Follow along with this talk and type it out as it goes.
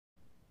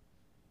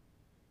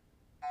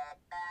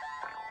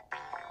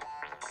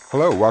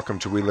Hello, welcome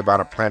to We Live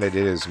on a Planet.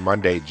 It is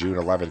Monday, June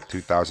 11th,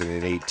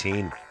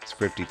 2018. It's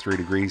 53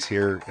 degrees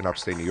here in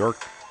upstate New York.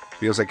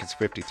 Feels like it's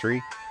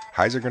 53.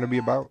 Highs are going to be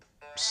about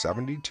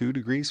 72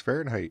 degrees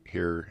Fahrenheit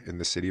here in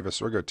the city of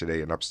Oswego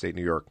today in upstate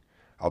New York.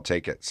 I'll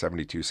take it.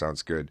 72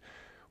 sounds good.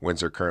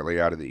 Winds are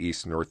currently out of the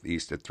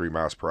east-northeast at 3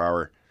 miles per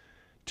hour.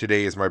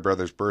 Today is my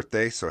brother's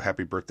birthday, so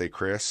happy birthday,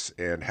 Chris,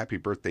 and happy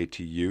birthday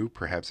to you.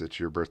 Perhaps it's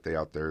your birthday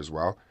out there as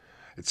well.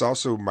 It's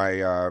also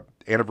my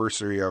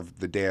anniversary of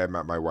the day I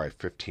met my wife,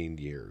 15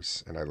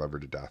 years, and I love her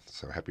to death.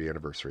 So happy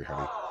anniversary,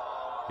 honey.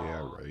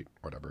 Yeah, right,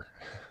 whatever.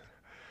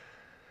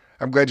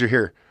 I'm glad you're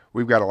here.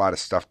 We've got a lot of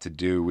stuff to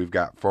do. We've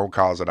got phone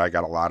calls, and I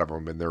got a lot of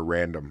them, and they're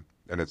random,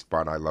 and it's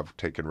fun. I love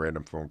taking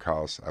random phone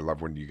calls. I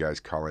love when you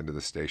guys call into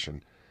the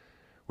station.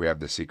 We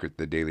have The Secret,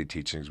 the Daily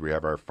Teachings. We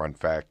have our Fun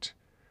Fact.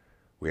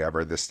 We have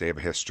our This Day of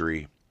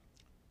History,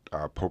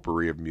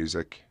 potpourri of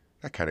music,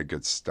 that kind of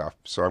good stuff.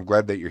 So I'm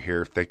glad that you're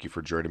here. Thank you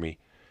for joining me.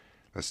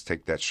 Let's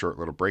take that short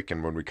little break,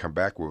 and when we come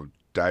back, we'll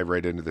dive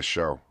right into the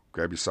show.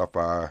 Grab yourself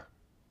a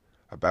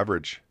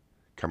beverage.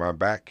 Come on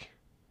back.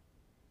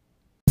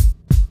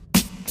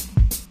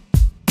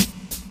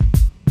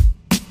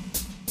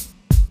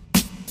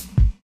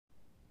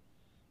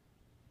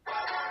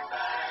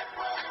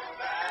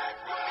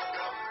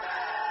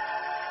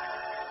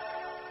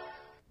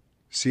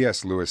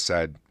 C.S. Lewis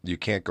said, "You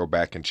can't go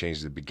back and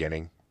change the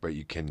beginning, but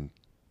you can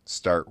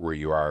start where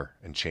you are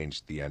and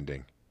change the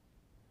ending."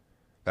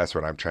 That's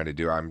what I'm trying to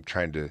do. I'm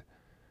trying to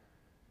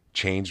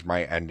change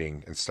my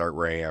ending and start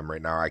where I am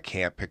right now. I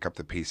can't pick up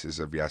the pieces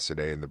of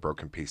yesterday and the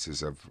broken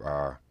pieces of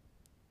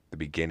the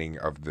beginning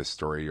of the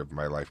story of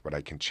my life, but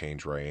I can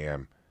change where I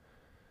am,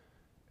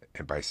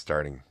 and by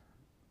starting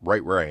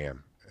right where I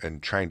am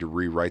and trying to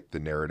rewrite the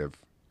narrative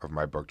of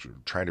my book,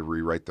 trying to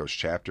rewrite those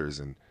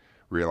chapters and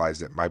realize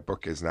that my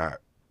book is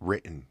not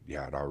written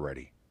yet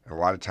already. And a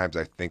lot of times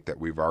I think that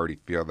we've already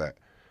feel that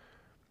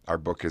our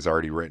book is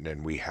already written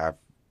and we have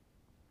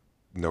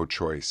no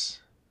choice,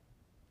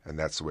 and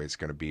that's the way it's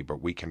going to be.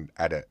 But we can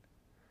edit,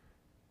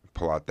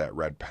 pull out that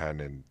red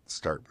pen and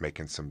start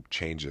making some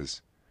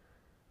changes.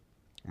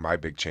 My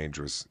big change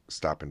was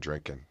stopping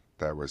drinking.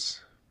 That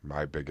was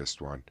my biggest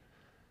one,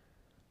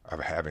 of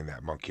having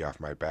that monkey off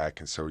my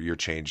back. And so your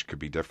change could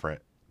be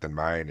different than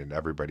mine, and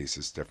everybody's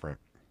is different.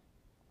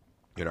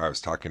 You know, I was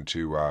talking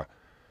to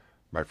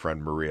my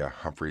friend Maria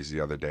Humphreys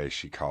the other day.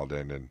 She called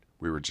in and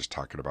we were just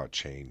talking about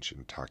change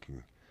and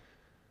talking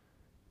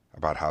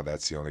about how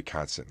that's the only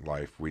constant in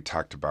life. We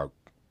talked about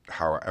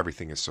how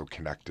everything is so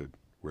connected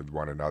with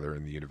one another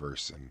in the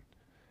universe, and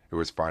it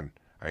was fun.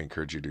 I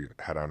encourage you to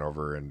head on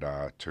over and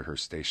to her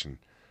station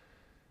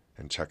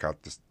and check out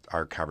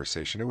our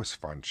conversation. It was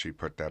fun. She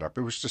put that up.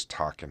 It was just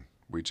talking.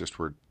 We just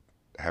were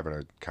having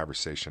a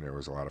conversation. It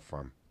was a lot of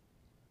fun.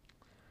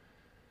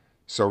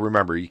 So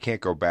remember, you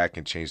can't go back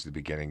and change the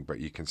beginning,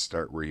 but you can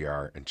start where you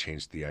are and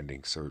change the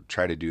ending. So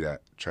try to do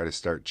that. Try to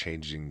start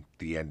changing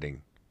the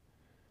ending.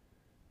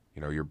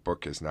 You know, your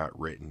book is not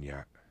written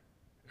yet.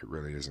 It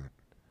really isn't.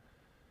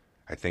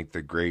 I think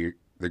the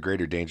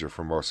greater danger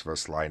for most of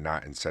us lie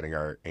not in setting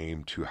our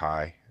aim too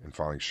high and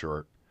falling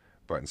short,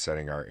 but in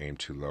setting our aim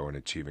too low and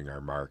achieving our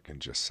mark and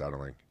just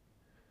settling.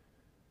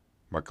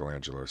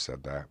 Michelangelo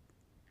said that.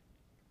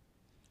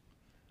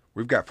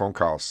 We've got phone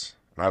calls,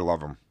 and I love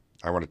them.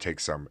 I want to take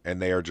some, and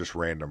they are just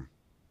random,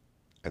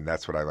 and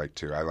that's what I like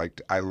too. I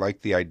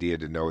like the idea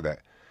to know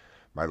that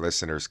my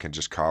listeners can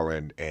just call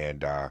in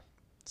and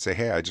say,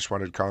 "Hey, I just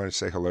wanted to call in and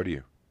say hello to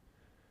you."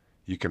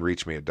 You can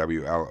reach me at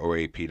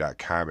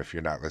WLOAP.com if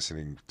you're not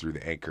listening through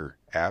the Anchor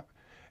app,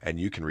 and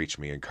you can reach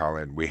me and call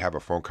in. We have a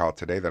phone call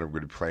today that I'm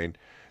going to be playing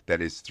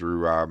that is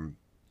through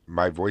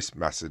my voice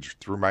message,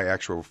 through my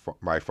actual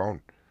my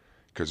phone,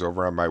 because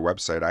over on my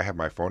website I have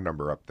my phone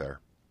number up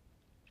there.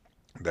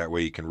 That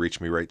way you can reach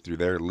me right through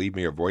there. Leave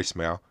me a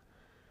voicemail.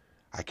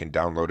 I can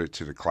download it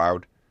to the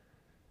cloud,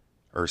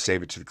 or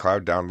save it to the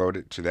cloud, download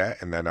it to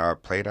that, and then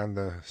play it on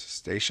the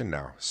station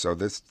now. So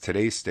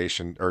today's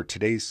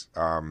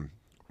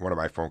one of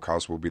my phone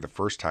calls will be the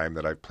first time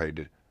that I've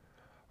played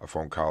a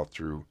phone call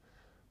through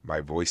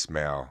my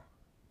voicemail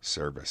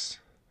service.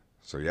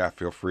 So yeah,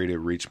 feel free to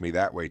reach me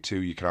that way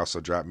too. You can also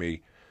drop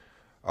me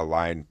a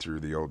line through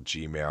the old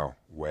Gmail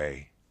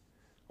way,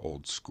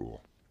 old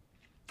school.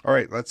 All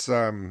right, let's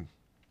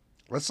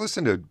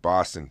listen to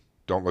Boston,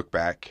 Don't Look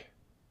Back.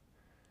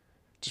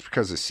 Just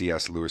because of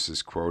C.S.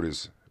 Lewis's quote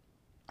is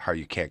how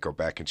you can't go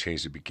back and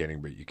change the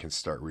beginning, but you can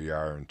start where you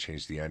are and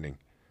change the ending.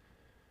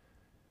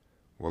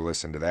 We'll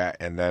listen to that,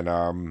 and then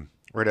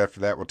right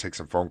after that, we'll take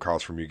some phone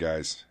calls from you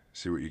guys,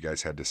 see what you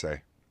guys had to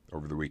say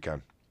over the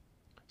weekend.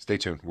 Stay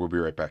tuned. We'll be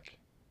right back.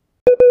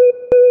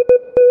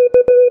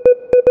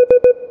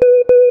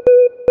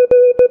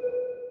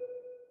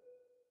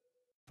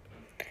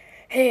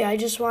 Hey, I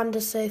just wanted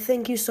to say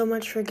thank you so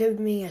much for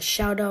giving me a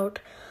shout out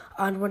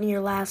on one of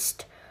your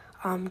last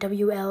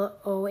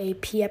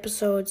WLOAP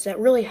episodes. That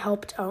really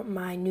helped out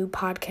my new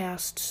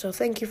podcast, so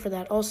thank you for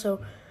that. Also,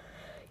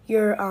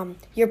 your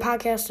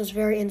podcast is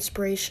very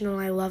inspirational.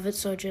 I love it,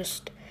 so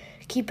just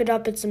keep it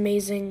up. It's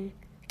amazing.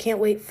 Can't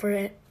wait for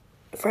it.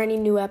 for any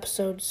new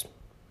episodes.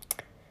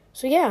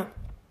 So yeah,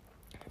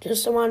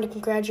 just I wanted to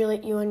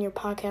congratulate you on your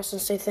podcast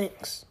and say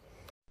thanks.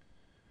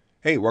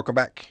 Hey, welcome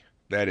back.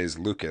 That is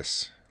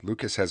Lucas.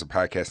 Lucas has a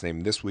podcast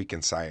named This Week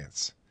in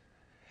Science.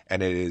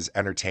 And it is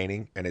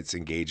entertaining, and it's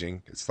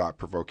engaging, it's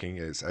thought-provoking,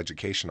 it's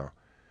educational.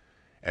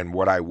 And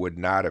what I would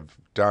not have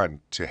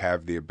done to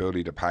have the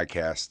ability to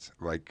podcast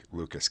like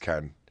Lucas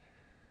can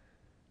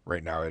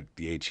right now at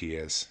the age he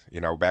is.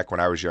 You know, back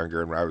when I was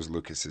younger and when I was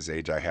Lucas's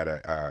age, I had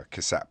a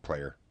cassette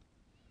player.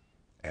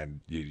 And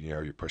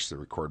you push the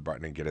record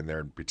button and get in there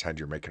and pretend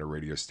you're making a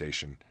radio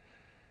station.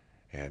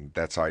 And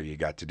that's all you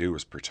got to do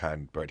was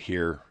pretend. But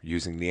here,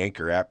 using the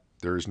Anchor app,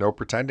 there's no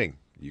pretending.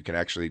 You can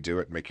actually do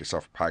it, make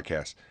yourself a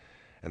podcast.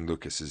 And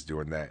Lucas is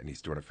doing that, and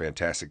he's doing a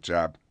fantastic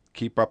job.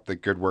 Keep up the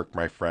good work,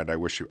 my friend. I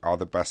wish you all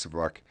the best of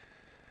luck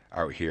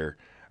out here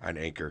on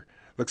Anchor.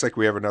 Looks like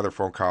we have another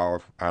phone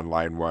call on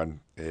line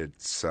one.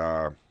 It's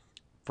from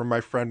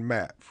my friend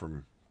Matt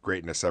from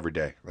Greatness Every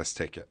Day. Let's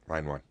take it.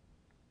 Line one.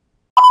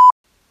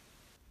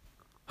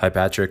 Hi,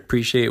 Patrick.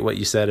 Appreciate what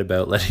you said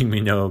about letting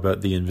me know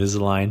about the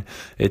Invisalign.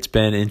 It's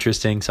been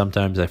interesting.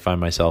 Sometimes I find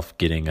myself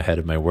getting ahead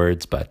of my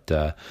words, but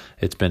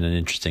it's been an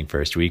interesting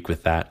first week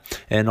with that.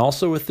 And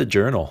also with the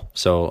journal.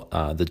 So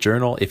the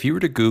journal, if you were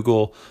to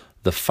Google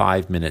the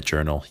 5-minute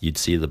journal, you'd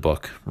see the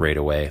book right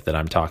away that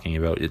I'm talking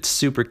about. It's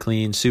super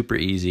clean, super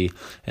easy,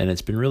 and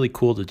it's been really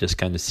cool to just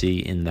kind of see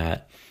in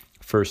that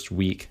first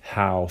week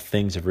how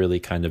things have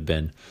really kind of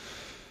been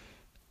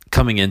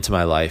coming into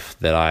my life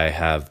that I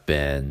have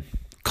been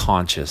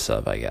conscious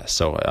of, I guess.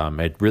 So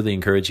I'd really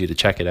encourage you to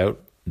check it out,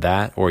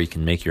 that, or you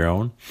can make your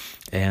own.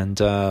 And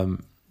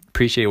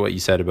appreciate what you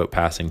said about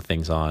passing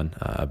things on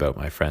about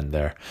my friend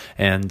there.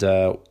 And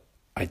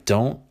I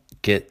don't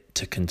get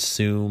to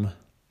consume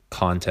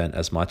content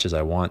as much as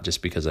I want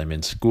just because I'm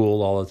in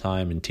school all the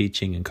time and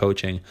teaching and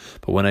coaching.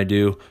 But when I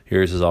do,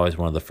 yours is always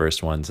one of the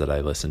first ones that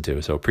I listen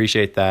to. So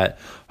appreciate that.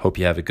 Hope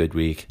you have a good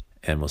week,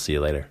 and we'll see you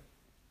later.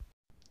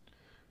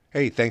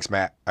 Hey, thanks,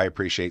 Matt. I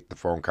appreciate the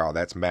phone call.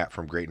 That's Matt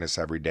from Greatness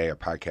Every Day, a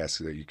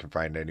podcast that you can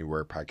find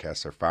anywhere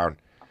podcasts are found.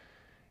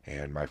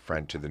 And my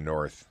friend to the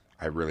north,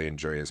 I really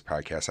enjoy his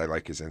podcast. I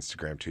like his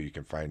Instagram, too. You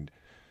can find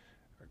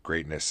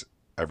Greatness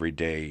Every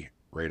Day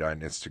right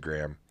on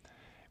Instagram.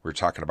 We're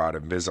talking about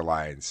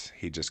Invisaligns.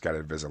 He just got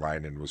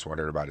Invisalign and was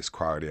wondering about his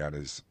quality on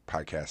his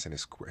podcast, and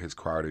his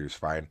quality was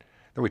fine.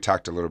 Then we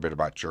talked a little bit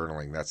about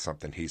journaling. That's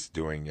something he's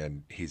doing,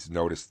 and he's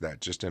noticed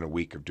that just in a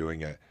week of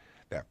doing it,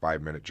 that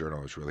 5-minute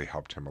journal has really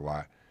helped him a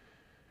lot.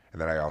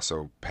 And then I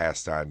also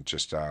passed on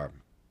just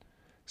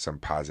some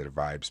positive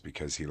vibes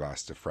because he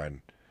lost a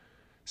friend,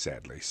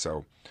 sadly.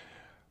 So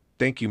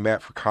thank you,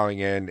 Matt, for calling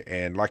in.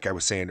 And like I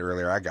was saying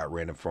earlier, I got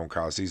random phone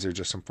calls. These are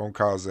just some phone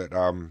calls that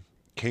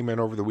came in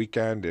over the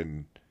weekend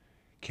and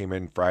came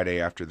in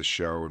Friday after the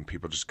show, and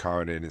people just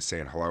calling in and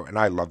saying hello. And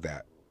I love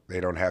that.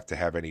 They don't have to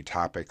have any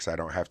topics. I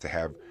don't have to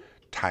have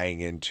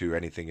tying into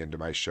anything into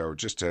my show,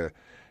 just to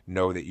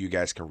know that you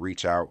guys can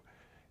reach out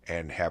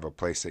and have a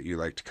place that you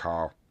like to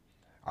call.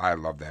 I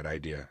love that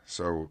idea.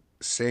 So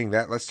saying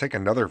that, let's take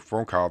another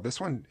phone call. This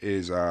one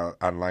is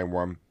on line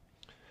one.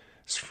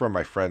 It's from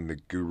my friend, the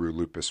Guru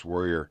Lupus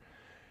Warrior.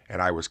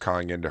 And I was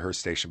calling into her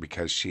station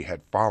because she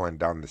had fallen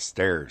down the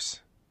stairs.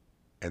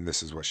 And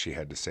this is what she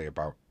had to say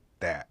about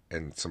that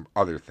and some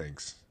other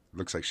things.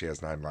 Looks like she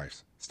has 9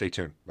 lives. Stay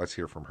tuned. Let's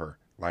hear from her.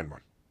 Line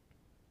one.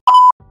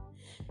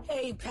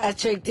 Hey,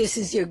 Patrick, this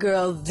is your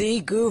girl,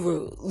 the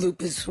Guru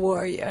Lupus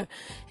Warrior,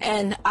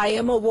 and I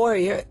am a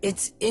warrior.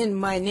 It's in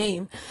my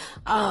name.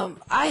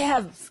 I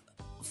have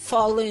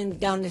fallen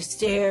down the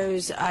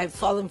stairs. I've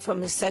fallen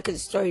from a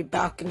 2nd-story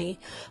balcony.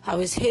 I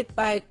was hit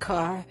by a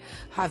car.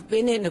 I've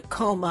been in a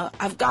coma.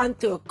 I've gone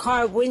through a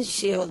car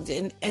windshield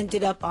and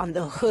ended up on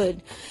the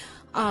hood.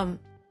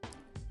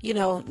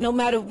 No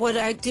matter what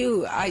I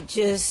do, I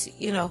just,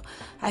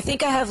 I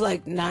think I have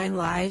like 9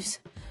 lives,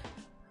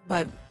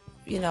 but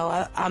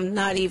I'm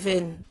not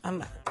even,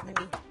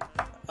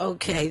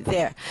 okay,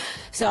 there.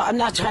 So I'm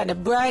not trying to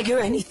brag or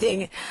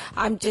anything.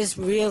 I'm just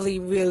really,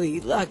 really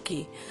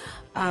lucky.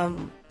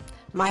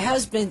 My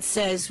husband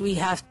says we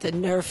have to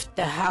nerf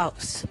the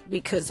house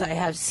because I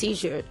have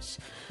seizures.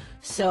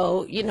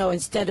 So,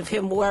 instead of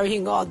him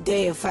worrying all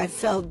day if I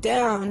fell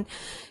down,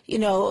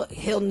 he'll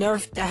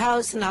nerf the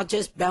house and I'll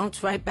just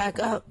bounce right back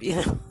up,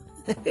 If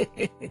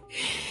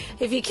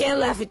you can't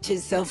laugh at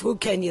yourself, who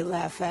can you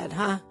laugh at,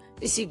 huh?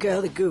 It's your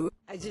girl, the Guru.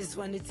 I just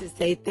wanted to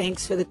say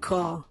thanks for the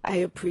call. I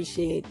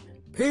appreciate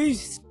it.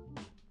 Peace.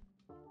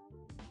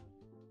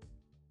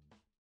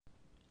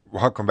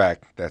 Welcome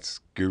back. That's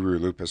Guru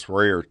Lupus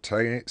Warrior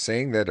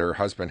saying that her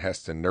husband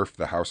has to nerf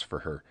the house for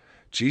her.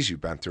 Geez,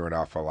 you've been through an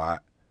awful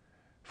lot.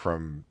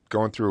 From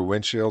going through a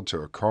windshield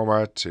to a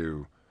coma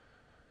to,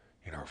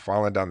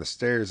 falling down the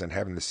stairs and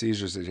having the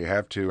seizures that you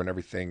have to and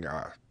everything.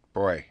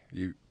 Boy,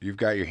 you've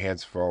got your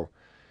hands full.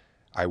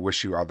 I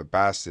wish you all the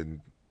best, and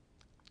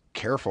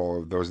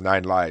careful of those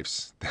 9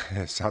 lives.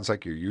 Sounds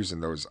like you're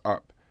using those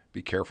up.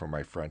 Be careful,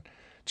 my friend.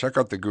 Check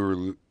out the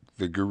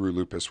Guru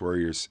Lupus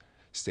Warriors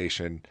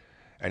station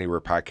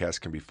anywhere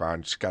podcasts can be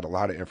found. She's got a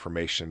lot of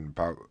information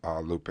about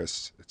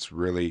lupus. It's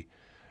really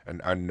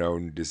an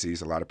unknown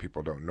disease. A lot of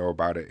people don't know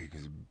about it. It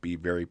can be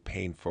very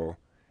painful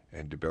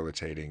and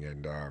debilitating,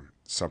 and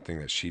something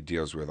that she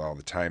deals with all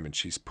the time, and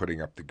she's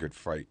putting up the good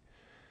fight.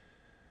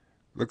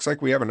 Looks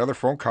like we have another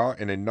phone call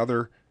and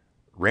another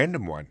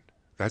random one.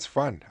 That's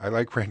fun. I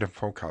like random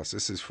phone calls.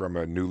 This is from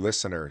a new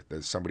listener.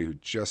 There's somebody who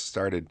just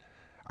started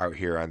out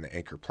here on the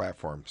Anchor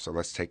platform. So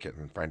let's take it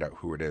and find out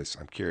who it is.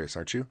 I'm curious,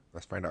 aren't you?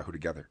 Let's find out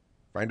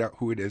Find out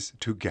who it is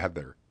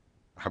together.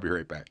 I'll be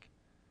right back.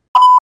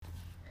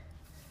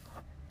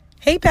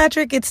 Hey,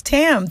 Patrick, it's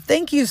Tam.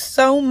 Thank you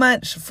so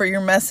much for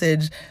your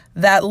message.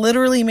 That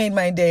literally made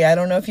my day. I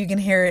don't know if you can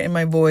hear it in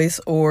my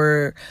voice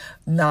or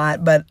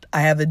not, but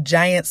I have a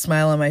giant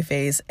smile on my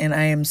face, and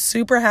I am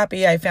super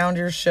happy I found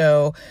your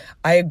show.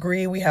 I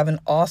agree. We have an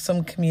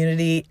awesome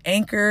community.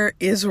 Anchor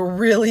is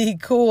really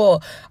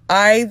cool.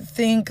 I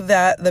think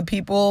that the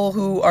people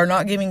who are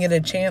not giving it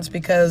a chance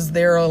because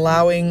they're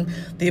allowing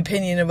the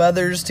opinion of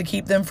others to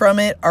keep them from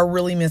it are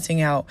really missing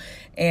out.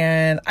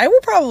 And I will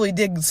probably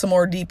dig some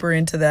more deeper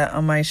into that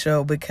on my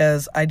show,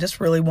 because I just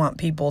really want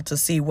people to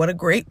see what a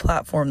great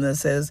platform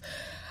this is.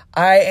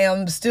 I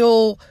am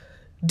still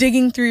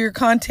digging through your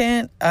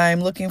content.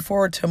 I'm looking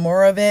forward to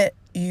more of it.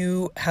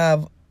 You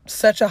have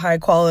such a high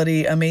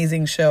quality,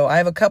 amazing show. I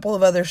have a couple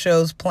of other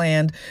shows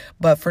planned,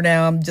 but for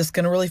now I'm just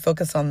going to really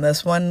focus on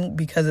this one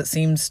because it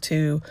seems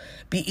to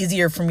be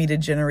easier for me to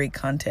generate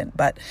content.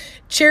 But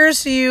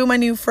cheers to you, my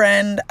new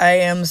friend. I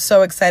am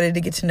so excited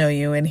to get to know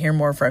you and hear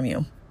more from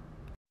you.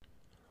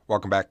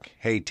 Welcome back.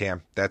 Hey,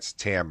 Tam. That's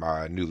Tam,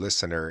 a new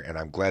listener, and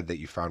I'm glad that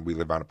you found We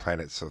Live on a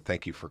Planet, so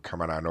thank you for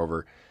coming on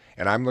over.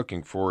 And I'm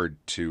looking forward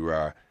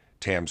to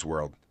Tam's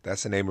World.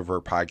 That's the name of her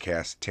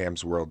podcast,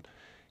 Tam's World,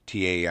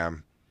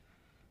 TAM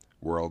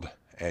World,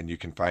 and you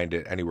can find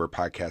it anywhere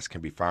podcasts can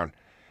be found.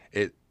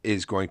 It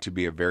is going to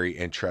be a very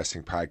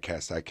interesting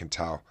podcast, I can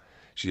tell.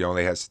 She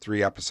only has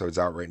 3 episodes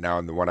out right now,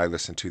 and the one I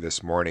listened to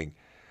this morning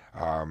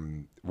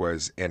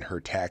was in her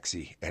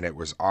taxi, and it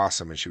was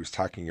awesome, and she was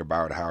talking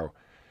about how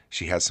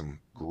she has some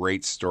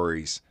great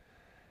stories.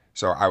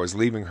 So I was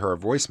leaving her a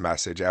voice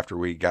message after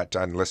we got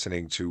done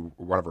listening to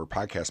one of her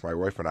podcasts, my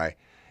wife and I,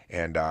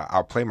 and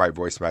I'll play my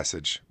voice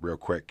message real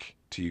quick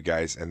to you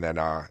guys, and then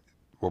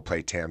we'll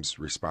play Tam's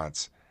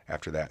response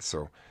after that.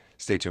 So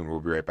stay tuned. We'll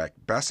be right back.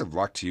 Best of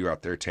luck to you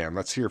out there, Tam.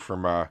 Let's hear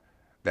from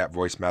that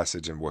voice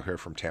message, and we'll hear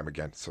from Tam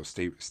again. So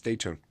stay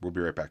tuned. We'll be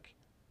right back.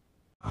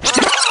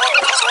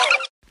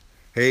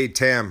 Hey,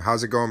 Tam.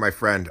 How's it going, my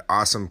friend?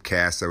 Awesome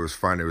cast. That was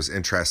fun. It was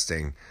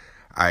interesting.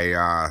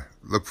 I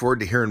look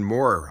forward to hearing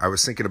more. I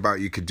was thinking about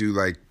you could do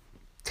like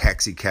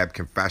taxi cab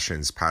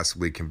confessions,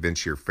 possibly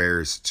convince your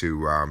fares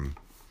to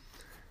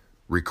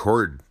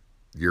record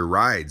your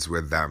rides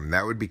with them.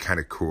 That would be kind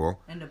of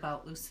cool. And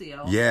about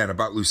Lucille. Yeah, and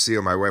about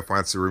Lucille. My wife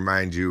wants to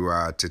remind you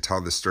to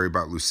tell the story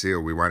about Lucille.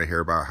 We want to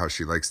hear about how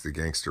she likes the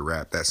gangster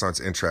rap. That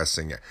sounds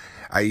interesting.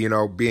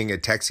 Being a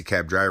taxi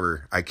cab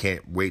driver, I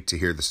can't wait to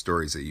hear the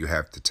stories that you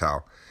have to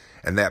tell.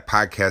 And that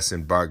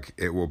podcasting bug,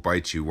 it will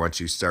bite you once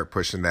you start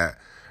pushing that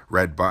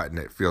red button.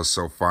 It feels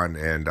so fun,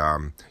 and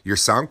your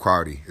sound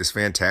quality is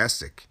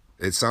fantastic.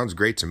 It sounds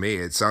great to me.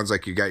 It sounds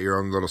like you got your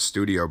own little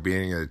studio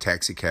being in a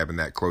taxi cab in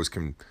that closed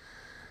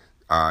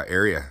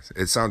area.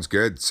 It sounds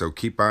good. So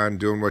keep on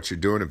doing what you're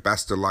doing, and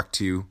best of luck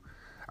to you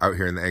out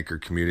here in the Anchor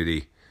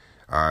community.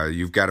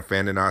 You've got a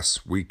fan in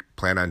us. We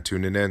plan on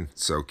tuning in,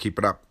 so keep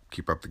it up.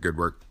 Keep up the good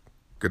work.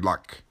 Good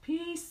luck.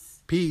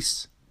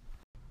 Peace.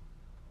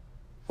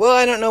 Well,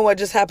 I don't know what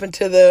just happened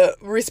to the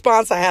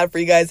response I had for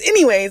you guys.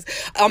 Anyways,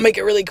 I'll make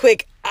it really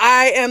quick.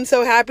 I am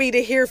so happy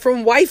to hear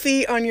from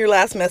Wifey on your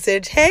last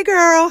message. Hey,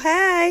 girl.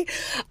 Hey.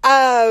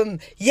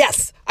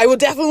 Yes, I will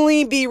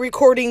definitely be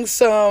recording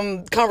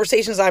some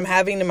conversations I'm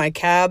having in my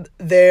cab.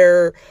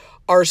 There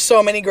are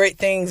so many great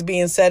things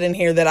being said in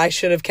here that I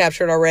should have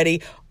captured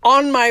already.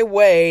 On my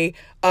way,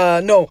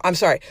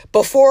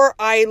 before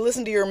I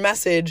listened to your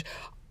message,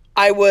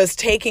 I was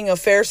taking a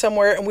fare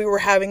somewhere and we were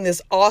having this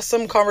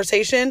awesome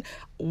conversation.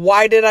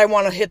 Why did I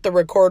want to hit the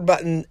record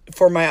button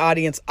for my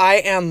audience? I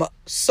am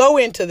so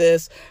into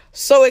this,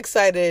 so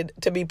excited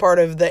to be part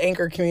of the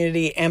Anchor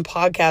community and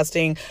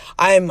podcasting.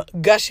 I'm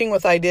gushing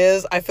with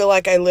ideas. I feel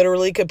like I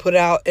literally could put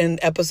out an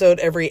episode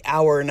every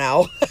hour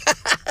now.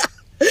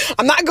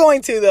 I'm not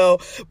going to though,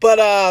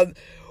 but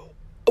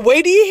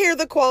wait till you hear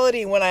the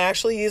quality when I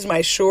actually use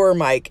my Shure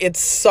mic. It's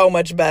so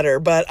much better.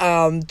 But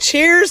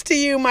cheers to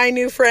you, my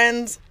new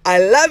friends. I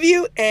love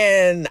you,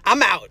 and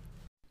I'm out.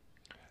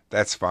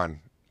 That's fun.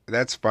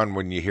 That's fun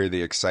when you hear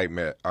the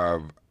excitement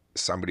of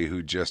somebody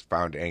who just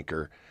found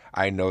Anchor.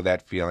 I know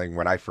that feeling.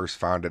 When I first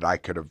found it, I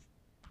could have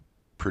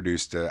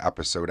produced an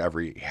episode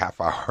every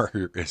half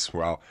hour as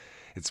well.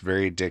 It's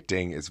very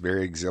addicting. It's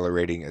very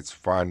exhilarating. It's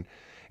fun.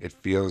 It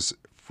feels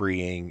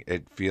freeing.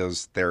 It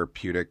feels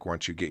therapeutic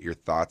once you get your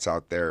thoughts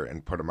out there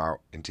and put them out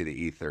into the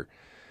ether.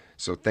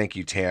 So thank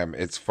you, Tam.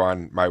 It's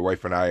fun. My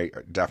wife and I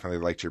definitely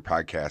liked your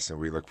podcast, and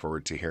we look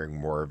forward to hearing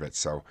more of it.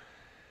 So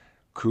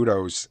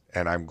kudos,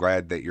 and I'm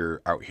glad that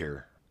you're out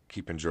here.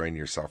 Keep enjoying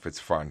yourself.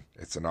 It's fun.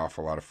 It's an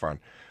awful lot of fun.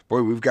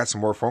 Boy, we've got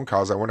some more phone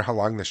calls. I wonder how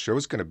long the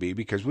show's going to be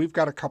because we've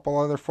got a couple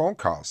other phone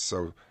calls.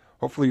 So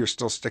hopefully you're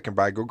still sticking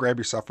by. Go grab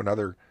yourself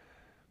another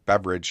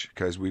beverage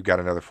because we've got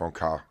another phone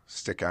call.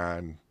 Stick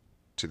on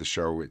to the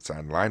show. It's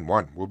on line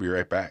 1. We'll be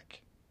right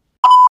back.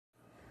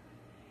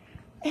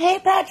 Hey,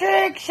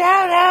 Patrick,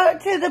 shout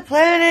out to the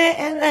planet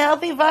and the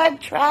Healthy Vibe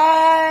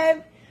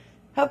Tribe.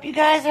 Hope you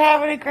guys are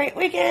having a great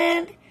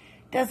weekend.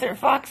 Desert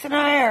Fox and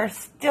I are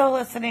still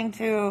listening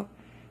to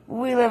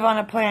We Live on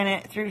a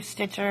Planet through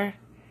Stitcher.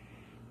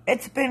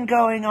 It's been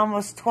going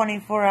almost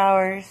 24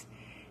 hours,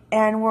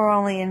 and we're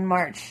only in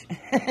March.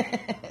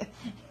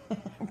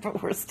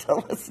 But we're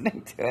still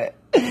listening to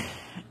it.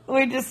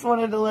 We just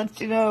wanted to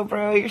let you know,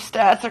 bro, your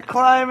stats are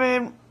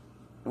climbing.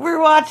 We're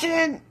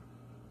watching.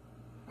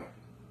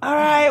 All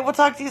right, we'll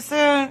talk to you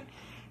soon.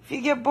 If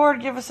you get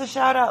bored, give us a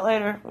shout out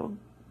later.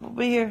 We'll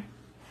be here.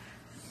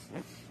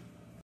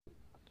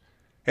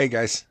 Hey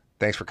guys,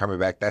 thanks for coming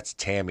back. That's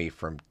Tammy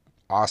from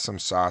Awesome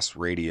Sauce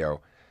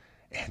Radio.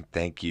 And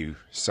thank you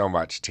so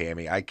much,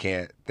 Tammy. I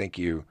can't thank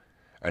you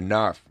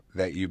enough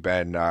that you've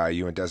been,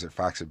 you and Desert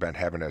Fox have been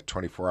having a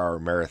 24-hour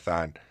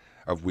marathon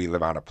of We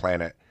Live on a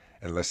Planet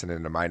and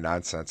listening to my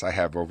nonsense. I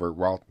have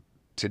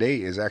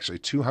today is actually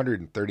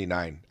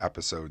 239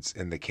 episodes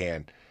in the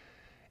can.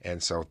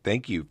 And so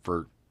thank you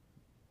for,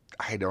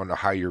 I don't know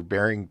how you're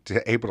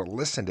able to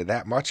listen to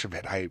that much of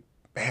it.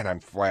 I'm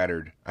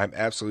flattered. I'm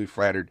absolutely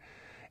flattered.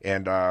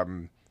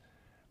 And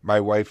my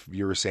wife,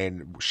 you were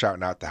saying,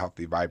 shouting out the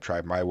Healthy Vibe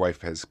Tribe. My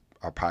wife has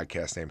a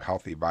podcast named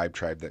Healthy Vibe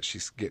Tribe that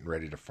she's getting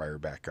ready to fire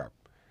back up.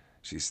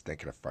 She's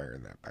thinking of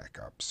firing that back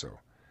up. So,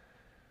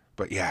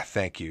 but yeah,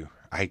 thank you.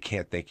 I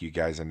can't thank you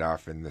guys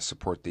enough and the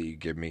support that you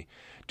give me.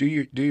 Do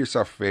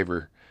yourself a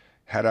favor.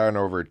 Head on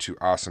over to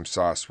Awesome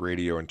Sauce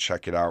Radio and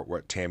check it out,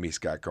 what Tammy's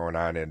got going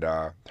on. And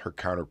her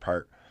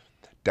counterpart,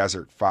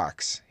 Desert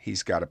Fox,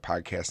 he's got a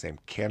podcast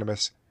named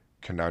Cannabis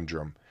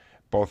Conundrum.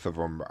 Both of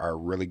them are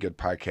really good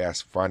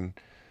podcasts, fun,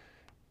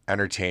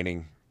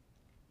 entertaining,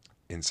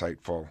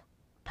 insightful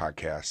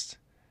podcasts.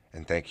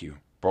 And thank you,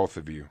 both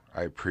of you.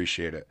 I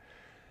appreciate it.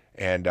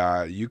 And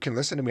you can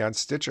listen to me on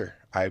Stitcher.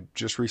 I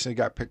just recently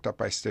got picked up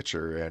by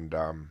Stitcher, and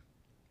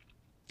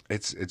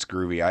it's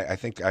groovy. I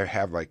think I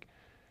have like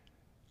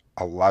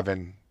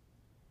 11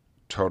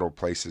 total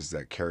places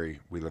that carry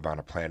We Live on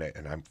a Planet,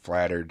 and I'm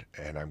flattered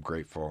and I'm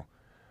grateful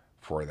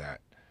for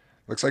that.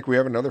 Looks like we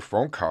have another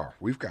phone call.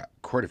 We've got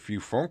quite a few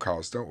phone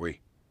calls, don't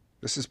we?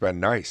 This has been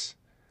nice.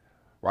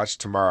 Watch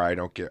tomorrow I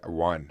don't get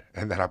one,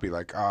 and then I'll be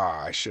like,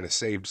 I should have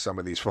saved some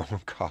of these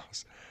phone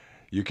calls.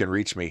 You can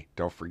reach me.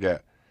 Don't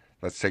forget.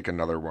 Let's take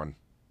another one.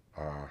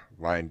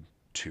 Line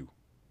 2.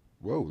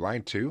 Whoa,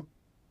 line 2?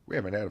 We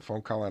haven't had a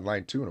phone call on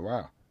line 2 in a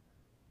while.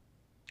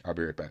 I'll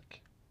be right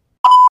back.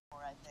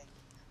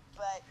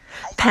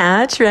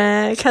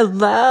 Patrick,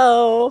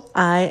 hello.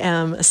 I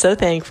am so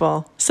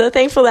thankful for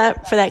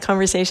that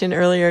conversation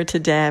earlier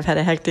today. I've had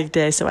a hectic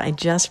day, so I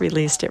just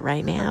released it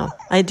right now.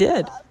 I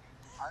did.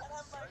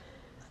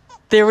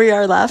 There we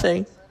are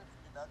laughing.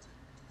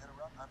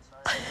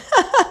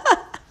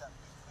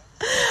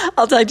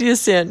 I'll talk to you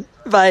soon.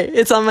 Bye.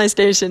 It's on my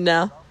station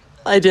now.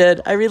 I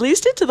did. I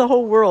released it to the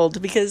whole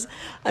world because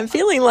I'm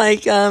feeling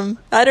like, I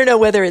don't know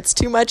whether it's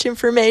too much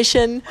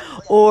information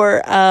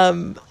or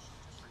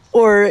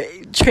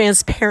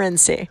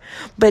transparency.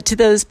 But to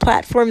those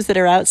platforms that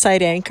are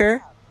outside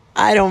Anchor,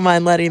 I don't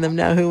mind letting them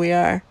know who we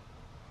are.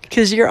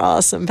 Because you're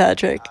awesome,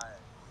 Patrick.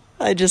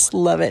 I just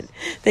love it.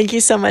 Thank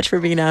you so much for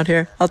being out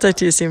here. I'll talk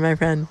to you soon, my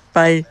friend.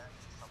 Bye.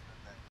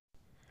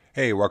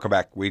 Hey, welcome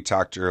back. We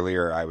talked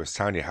earlier. I was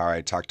telling you how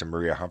I talked to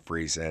Maria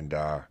Humphreys, and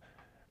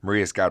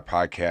Maria's got a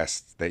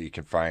podcast that you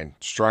can find,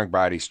 Strong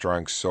Body,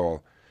 Strong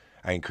Soul.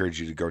 I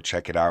encourage you to go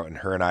check it out. And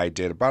her and I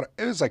did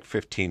it was like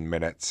 15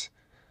 minutes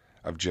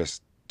of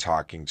just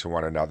talking to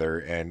one another,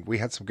 and we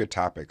had some good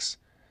topics.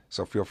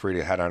 So feel free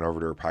to head on over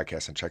to her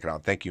podcast and check it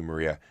out. Thank you,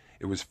 Maria.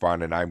 It was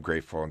fun, and I'm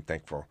grateful and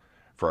thankful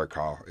for our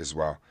call as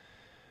well.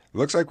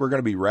 Looks like we're going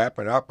to be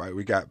wrapping up.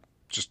 We got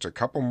just a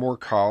couple more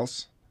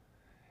calls,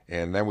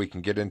 and then we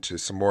can get into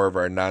some more of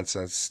our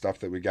nonsense stuff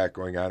that we got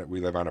going on at We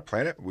Live on a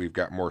Planet. We've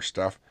got more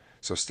stuff,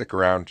 so stick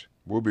around.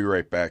 We'll be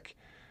right back.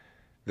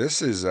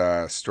 This is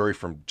a story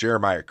from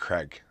Jeremiah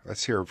Craig.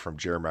 Let's hear from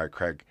Jeremiah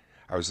Craig.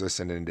 I was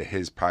listening to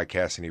his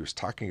podcast, and he was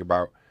talking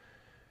about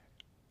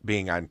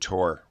being on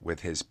tour with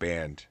his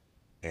band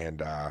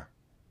and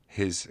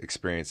his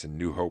experience in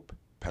New Hope,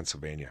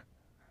 Pennsylvania.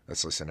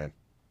 Let's listen in.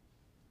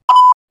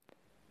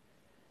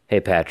 Hey,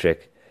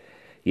 Patrick.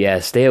 Yeah,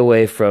 stay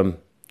away from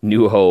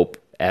New Hope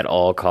at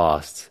all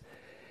costs.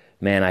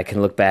 Man, I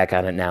can look back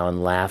on it now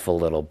and laugh a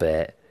little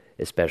bit,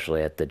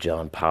 especially at the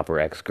John Popper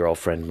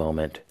ex-girlfriend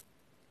moment.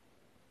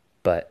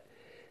 But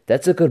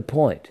that's a good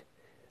point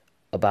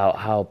about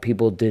how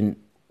people didn't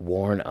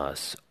warn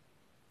us.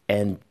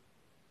 And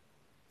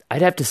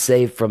I'd have to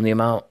say, from the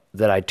amount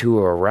that I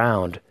tour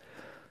around,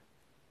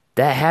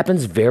 that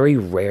happens very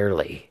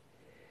rarely,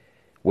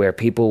 where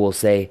people will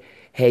say,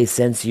 hey,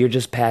 since you're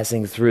just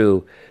passing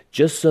through,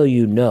 just so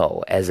you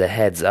know, as a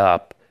heads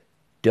up,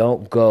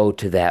 don't go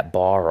to that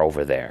bar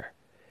over there.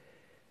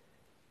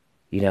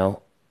 You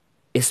know,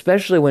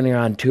 especially when you're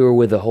on tour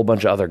with a whole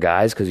bunch of other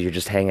guys because you're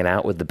just hanging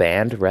out with the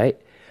band, right?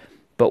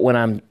 But when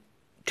I'm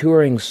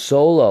touring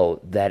solo,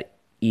 that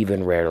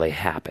even rarely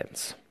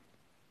happens,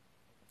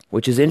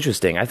 which is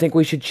interesting. I think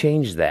we should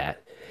change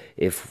that.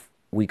 If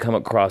we come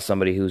across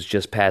somebody who's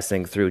just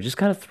passing through, just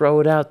kind of throw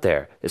it out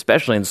there,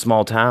 especially in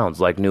small towns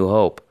like New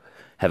Hope.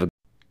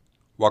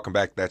 Welcome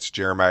back. That's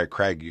Jeremiah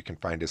Craig. You can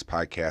find his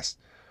podcast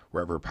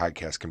wherever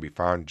podcasts can be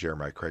found,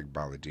 Jeremiah Craig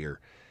Balladeer.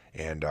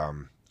 And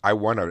I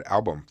won an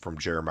album from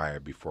Jeremiah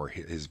before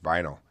his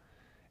vinyl,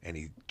 and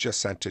he just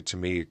sent it to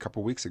me a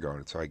couple weeks ago,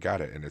 and so I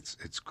got it, and it's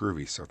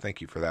groovy, so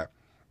thank you for that.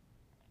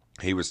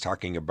 He was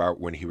talking about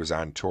when he was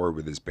on tour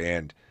with his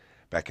band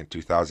back in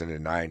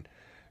 2009,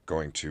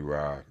 going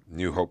to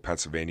New Hope,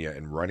 Pennsylvania,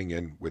 and running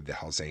in with the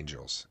Hells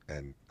Angels,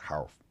 and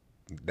how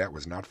that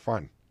was not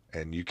fun.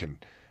 And you can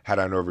head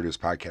on over to his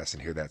podcast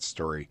and hear that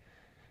story.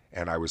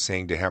 And I was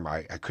saying to him,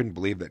 I couldn't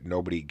believe that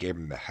nobody gave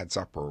him the heads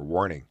up or a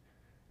warning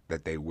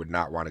that they would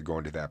not want to go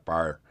into that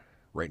bar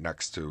right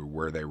next to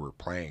where they were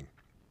playing.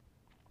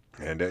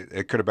 And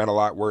it could have been a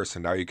lot worse,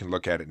 and now you can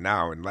look at it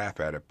now and laugh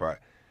at it, but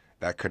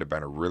that could have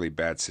been a really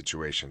bad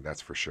situation,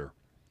 that's for sure.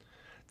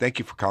 Thank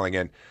you for calling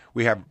in.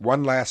 We have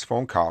one last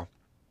phone call,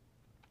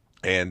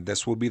 and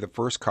this will be the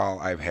first call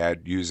I've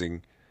had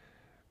using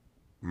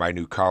my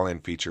new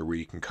call-in feature where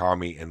you can call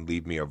me and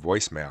leave me a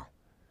voicemail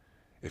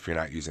if you're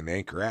not using the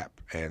Anchor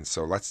app. And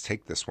so let's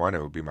take this one. It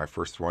will be my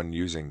first one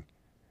using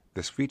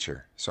this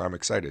feature, so I'm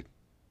excited.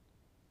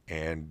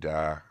 And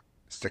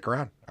stick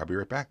around. I'll be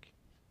right back.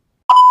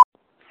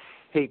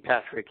 Hey,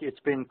 Patrick, it's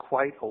been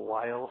quite a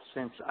while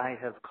since I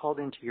have called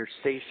into your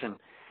station,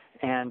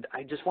 and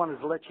I just wanted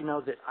to let you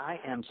know that I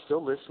am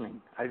still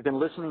listening. I've been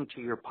listening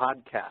to your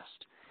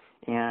podcast,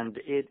 and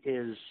it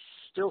is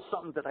still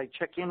something that I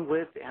check in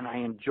with and I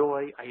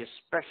enjoy. I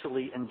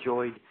especially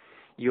enjoyed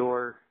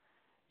your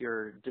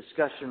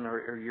discussion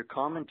or your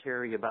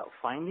commentary about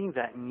finding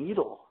that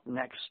needle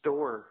next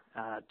door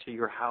to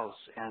your house,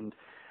 and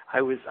I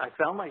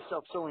found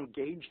myself so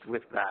engaged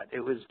with that. It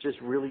was just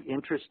really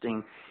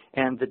interesting,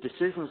 and the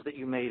decisions that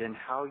you made and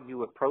how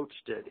you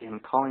approached it in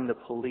calling the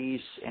police,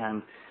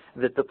 and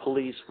that the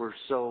police were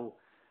so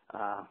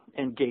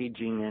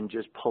engaging and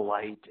just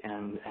polite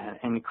and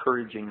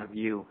encouraging of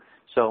you.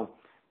 So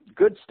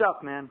good stuff,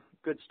 man.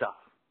 Good stuff.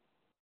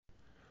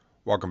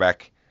 Welcome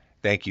back.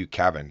 Thank you,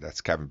 Kevin. That's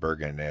Kevin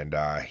Bergen, and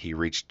he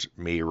reached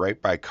me right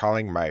by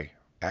calling my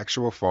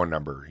actual phone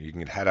number. You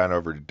can head on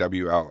over to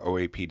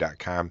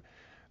WLOAP.com,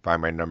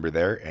 find my number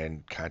there,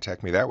 and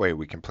contact me that way.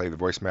 We can play the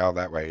voicemail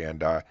that way.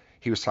 And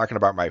he was talking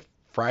about my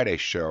Friday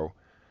show.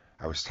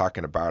 I was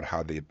talking about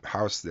how the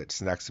house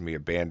that's next to me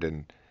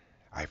abandoned,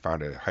 I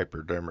found a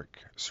hypodermic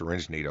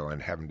syringe needle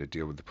and having to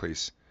deal with the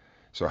police.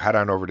 So head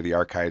on over to the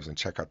archives and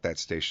check out that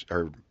station,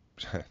 or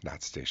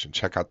not station,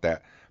 check out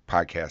that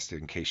podcast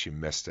in case you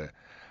missed it.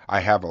 I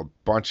have a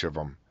bunch of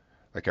them.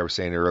 Like I was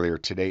saying earlier,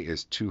 today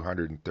is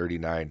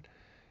 239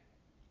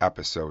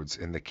 episodes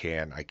in the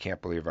can. I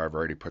can't believe I've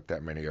already put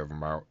that many of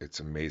them out.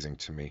 It's amazing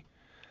to me.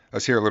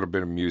 Let's hear a little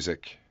bit of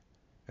music,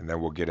 and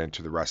then we'll get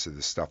into the rest of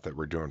the stuff that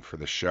we're doing for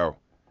the show.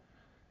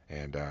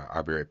 And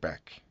I'll be right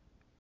back.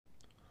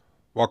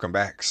 Welcome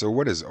back. So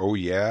what is Oh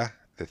Yeah,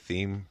 the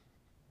theme,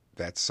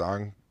 that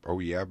song, Oh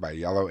Yeah by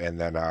Yellow, and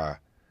then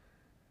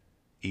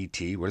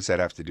E.T., what does that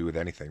have to do with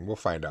anything? We'll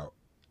find out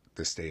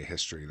this day of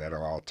history.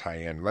 That'll all tie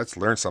in. Let's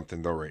learn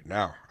something, though, right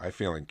now. I'm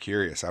feeling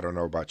curious. I don't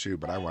know about you,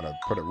 but I want to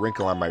put a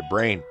wrinkle on my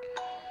brain.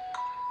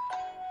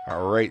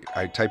 All right.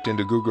 I typed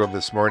into Google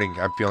this morning,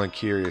 I'm feeling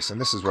curious, and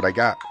this is what I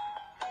got.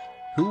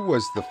 Who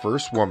was the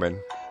first woman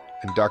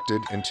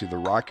inducted into the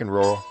Rock and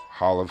Roll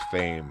Hall of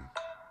Fame?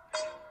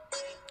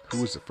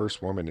 Who was the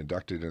first woman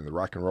inducted into the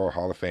Rock and Roll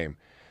Hall of Fame?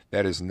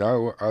 That is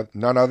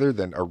none other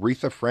than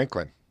Aretha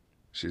Franklin.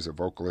 She's a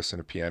vocalist and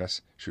a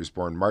pianist. She was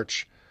born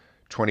March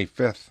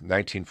 25th,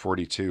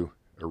 1942.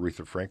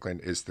 Aretha Franklin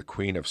is the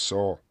Queen of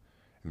Soul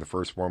and the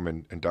first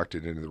woman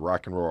inducted into the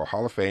Rock and Roll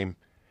Hall of Fame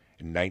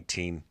in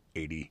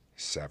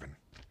 1987.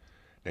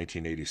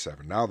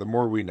 1987. Now, the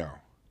more we know.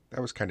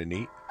 That was kind of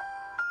neat.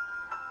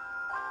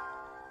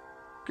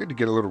 Good to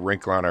get a little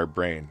wrinkle on our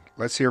brain.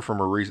 Let's hear from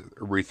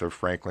Aretha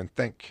Franklin.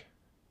 Think.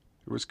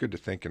 It was good to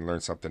think and learn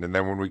something. And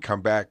then when we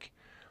come back,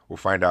 we'll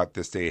find out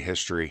this day of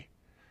history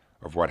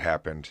of what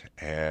happened.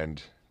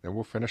 And then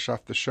we'll finish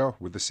off the show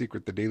with The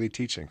Secret, the Daily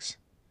Teachings.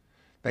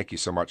 Thank you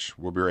so much.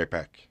 We'll be right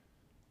back.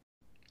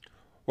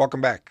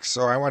 Welcome back.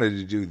 So I wanted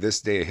to do this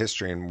day of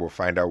history, and we'll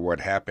find out what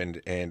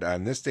happened. And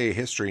on this day of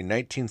history,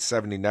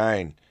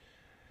 1979,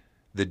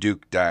 the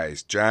Duke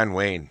dies. John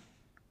Wayne,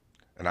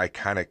 an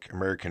iconic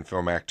American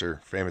film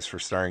actor, famous for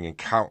starring in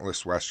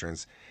countless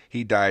westerns.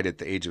 He died at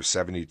the age of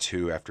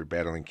 72 after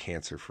battling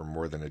cancer for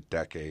more than a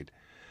decade.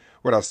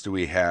 What else do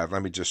we have?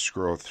 Let me just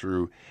scroll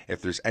through.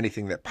 If there's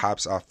anything that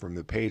pops off from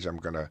the page, I'm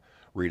going to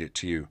read it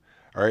to you.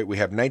 All right, we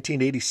have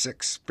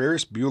 1986.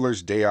 Ferris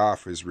Bueller's Day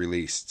Off is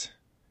released.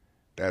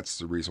 That's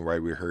the reason why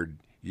we heard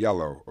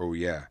Yellow, Oh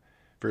Yeah.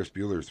 Ferris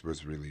Bueller's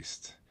was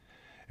released.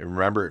 And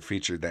remember, it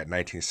featured that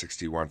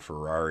 1961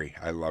 Ferrari.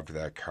 I loved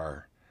that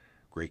car.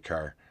 Great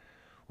car.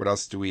 What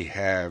else do we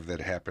have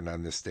that happened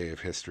on this day of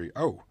history?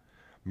 Oh,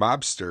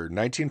 Mobster,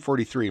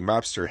 1943,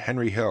 Mobster,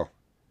 Henry Hill.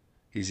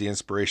 He's the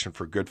inspiration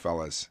for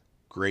Goodfellas.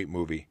 Great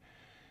movie.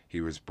 He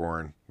was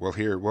born. We'll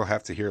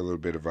have to hear a little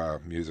bit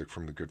of music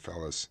from the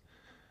Goodfellas.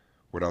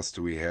 What else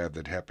do we have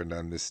that happened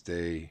on this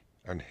day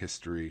on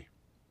history?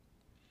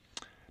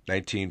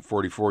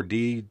 1944,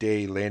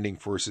 D-Day landing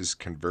forces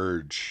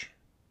converge.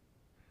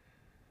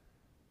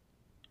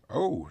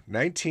 Oh,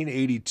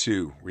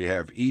 1982, we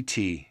have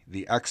E.T.,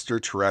 the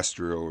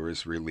Extraterrestrial,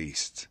 is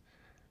released.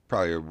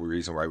 Probably a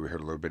reason why we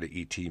heard a little bit of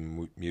E.T.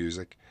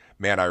 music.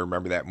 Man, I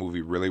remember that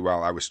movie really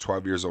well. I was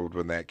 12 years old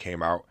when that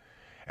came out.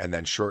 And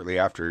then shortly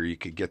after, you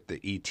could get the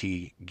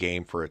E.T.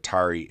 game for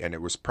Atari. And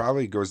it was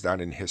probably goes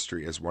down in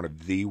history as one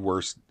of the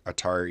worst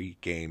Atari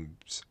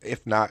games,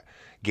 if not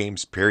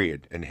games,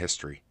 period, in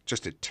history.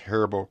 Just a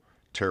terrible,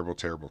 terrible,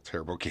 terrible,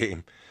 terrible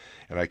game.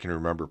 And I can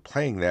remember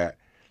playing that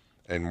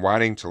and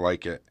wanting to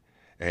like it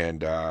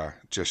and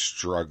just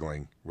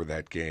struggling with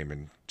that game.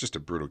 And just a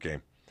brutal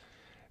game.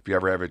 If you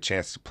ever have a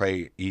chance to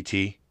play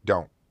E.T.,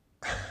 don't.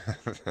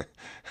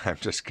 I'm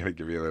just going to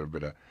give you a little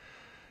bit of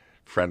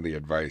friendly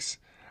advice.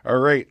 All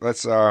right,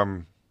 let's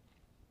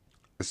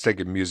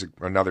take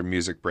another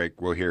music break.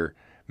 We'll hear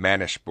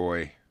Manish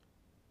Boy,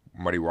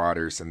 Muddy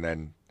Waters, and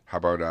then how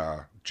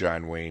about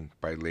John Wayne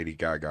by Lady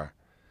Gaga.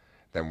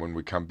 Then when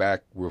we come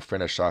back, we'll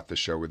finish off the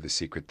show with The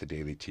Secret, The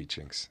Daily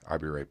Teachings. I'll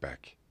be right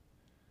back.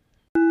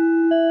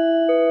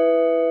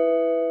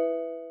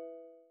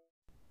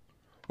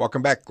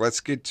 Welcome back. Let's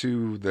get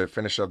to the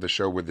finish of the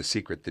show with The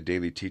Secret, The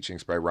Daily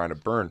Teachings by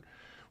Rhonda Byrne.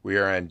 We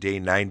are on day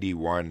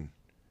 91.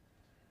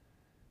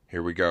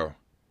 Here we go.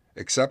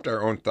 Accept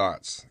our own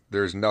thoughts.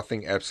 There is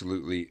nothing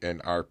absolutely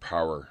in our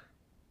power.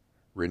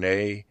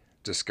 Rene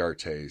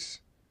Descartes,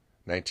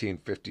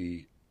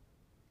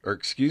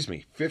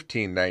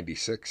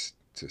 1596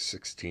 to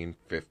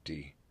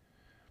 1650.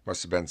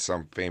 Must have been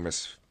some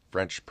famous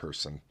French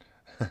person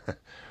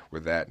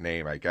with that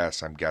name, I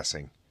guess. I'm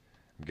guessing.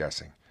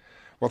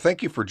 Well,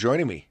 thank you for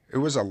joining me. It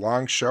was a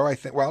long show, I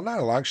think. Well, not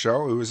a long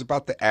show. It was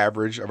about the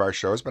average of our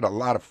shows, but a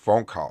lot of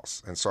phone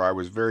calls. And so I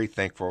was very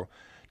thankful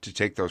to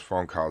take those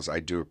phone calls. I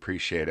do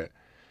appreciate it.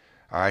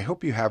 I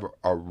hope you have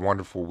a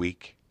wonderful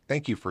week.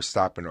 Thank you for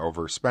stopping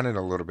over, spending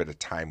a little bit of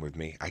time with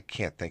me. I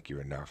can't thank you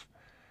enough.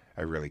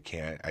 I really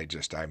can't.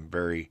 I'm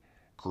very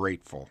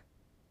grateful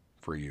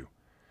for you.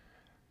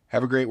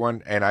 Have a great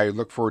one, and I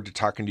look forward to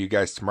talking to you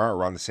guys tomorrow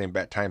around the same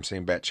bat time,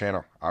 same bat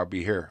channel. I'll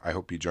be here. I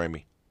hope you join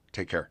me.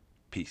 Take care.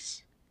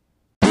 Peace.